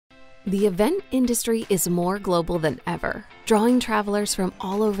The event industry is more global than ever, drawing travelers from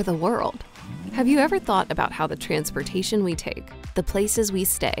all over the world. Have you ever thought about how the transportation we take, the places we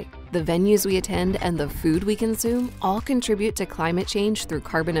stay, the venues we attend, and the food we consume all contribute to climate change through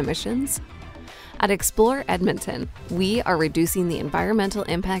carbon emissions? At Explore Edmonton, we are reducing the environmental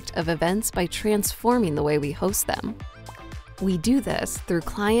impact of events by transforming the way we host them. We do this through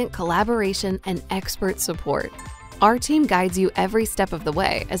client collaboration and expert support. Our team guides you every step of the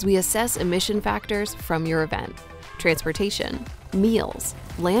way as we assess emission factors from your event. Transportation, meals,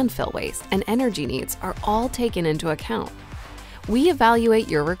 landfill waste, and energy needs are all taken into account. We evaluate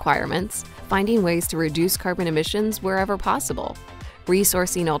your requirements, finding ways to reduce carbon emissions wherever possible,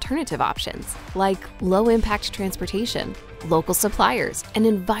 resourcing alternative options like low-impact transportation, local suppliers, and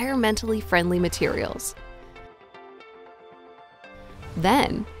environmentally friendly materials.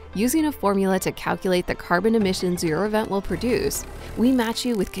 Then, using a formula to calculate the carbon emissions your event will produce, we match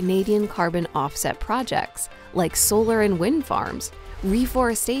you with Canadian carbon offset projects like solar and wind farms,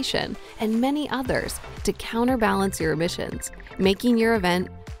 reforestation, and many others to counterbalance your emissions, making your event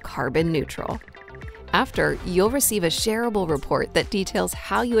carbon neutral. After, you'll receive a shareable report that details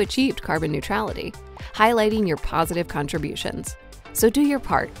how you achieved carbon neutrality, highlighting your positive contributions. So do your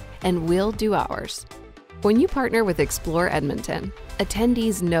part, and we'll do ours. When you partner with Explore Edmonton,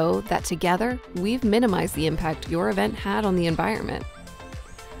 attendees know that together, we've minimized the impact your event had on the environment.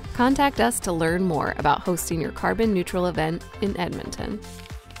 Contact us to learn more about hosting your carbon neutral event in Edmonton.